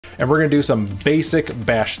and we're gonna do some basic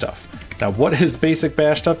bash stuff. Now, what is basic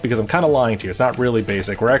bash stuff? Because I'm kind of lying to you, it's not really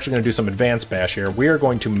basic. We're actually gonna do some advanced bash here. We are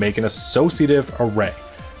going to make an associative array.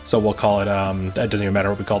 So we'll call it, that doesn't even matter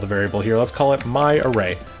what we call the variable here. Let's call it my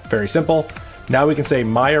array. Very simple. Now we can say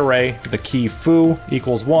my array, the key foo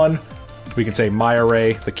equals 1. We can say my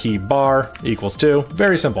array, the key bar equals 2.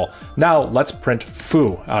 Very simple. Now let's print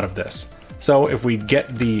foo out of this. So if we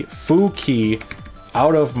get the foo key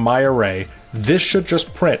out of my array, this should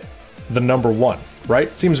just print the number 1,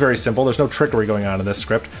 right? Seems very simple. There's no trickery going on in this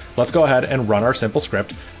script. Let's go ahead and run our simple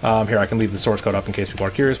script. Here, I can leave the source code up in case people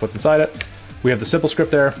are curious what's inside it. We have the simple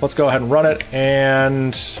script there. Let's go ahead and run it,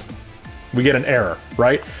 and we get an error,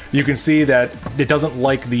 right? You can see that it doesn't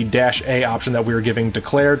like the -a option that we were giving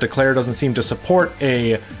declare. Declare doesn't seem to support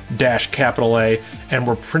a -A, and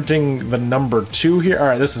we're printing the number 2 here. All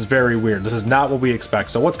right, this is very weird. This is not what we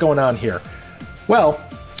expect. So what's going on here? Well,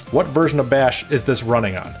 what version of bash is this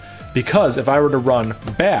running on? Because if I were to run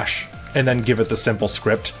bash and then give it the simple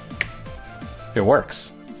script, it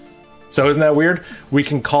works. So isn't that weird? We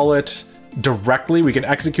can call it directly, we can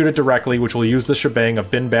execute it directly, which will use the shebang of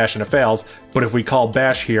bin bash and it fails, but if we call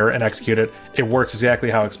bash here and execute it, it works exactly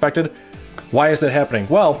how expected. Why is that happening?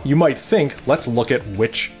 Well, you might think, let's look at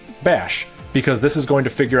which bash, because this is going to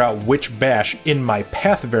figure out which bash in my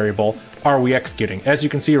path variable are we executing. As you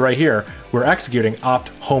can see right here, we're executing opt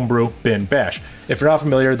homebrew bin bash. If you're not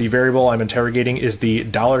familiar, the variable I'm interrogating is the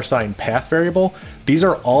 $path variable. These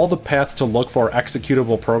are all the paths to look for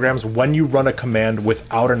executable programs when you run a command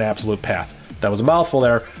without an absolute path. That was a mouthful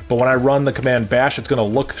there, but when I run the command bash, it's gonna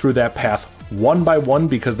look through that path one by one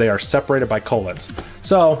because they are separated by colons.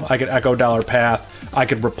 So I could echo $path, I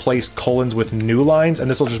could replace colons with new lines, and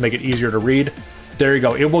this will just make it easier to read. There you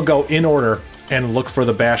go, it will go in order and look for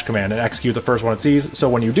the bash command and execute the first one it sees. So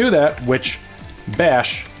when you do that, which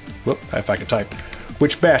bash, whoop, if I could type,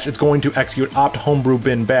 which bash, it's going to execute opt homebrew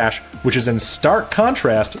bin bash, which is in stark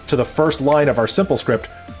contrast to the first line of our simple script,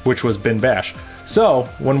 which was bin bash. So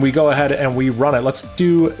when we go ahead and we run it, let's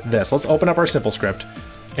do this. Let's open up our simple script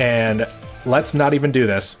and let's not even do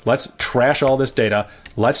this. Let's trash all this data.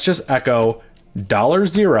 Let's just echo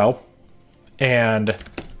 $0 and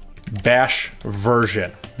bash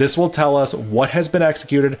version. This will tell us what has been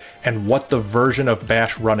executed and what the version of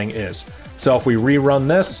bash running is. So if we rerun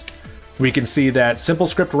this, we can see that simple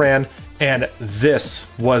script ran and this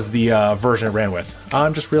was the version it ran with.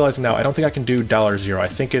 I'm just realizing now, I don't think I can do $0. I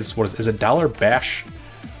think it's, what is it $bash?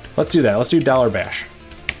 Let's do that, let's do $bash.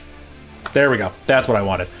 There we go, that's what I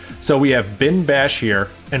wanted. So we have bin bash here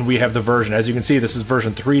and we have the version. As you can see, this is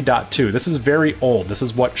version 3.2. This is very old. This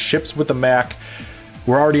is what ships with the Mac.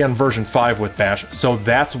 We're already on version 5 with bash, so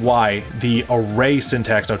that's why the array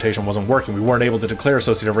syntax notation wasn't working. We weren't able to declare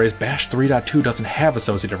associative arrays. Bash 3.2 doesn't have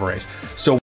associative arrays. So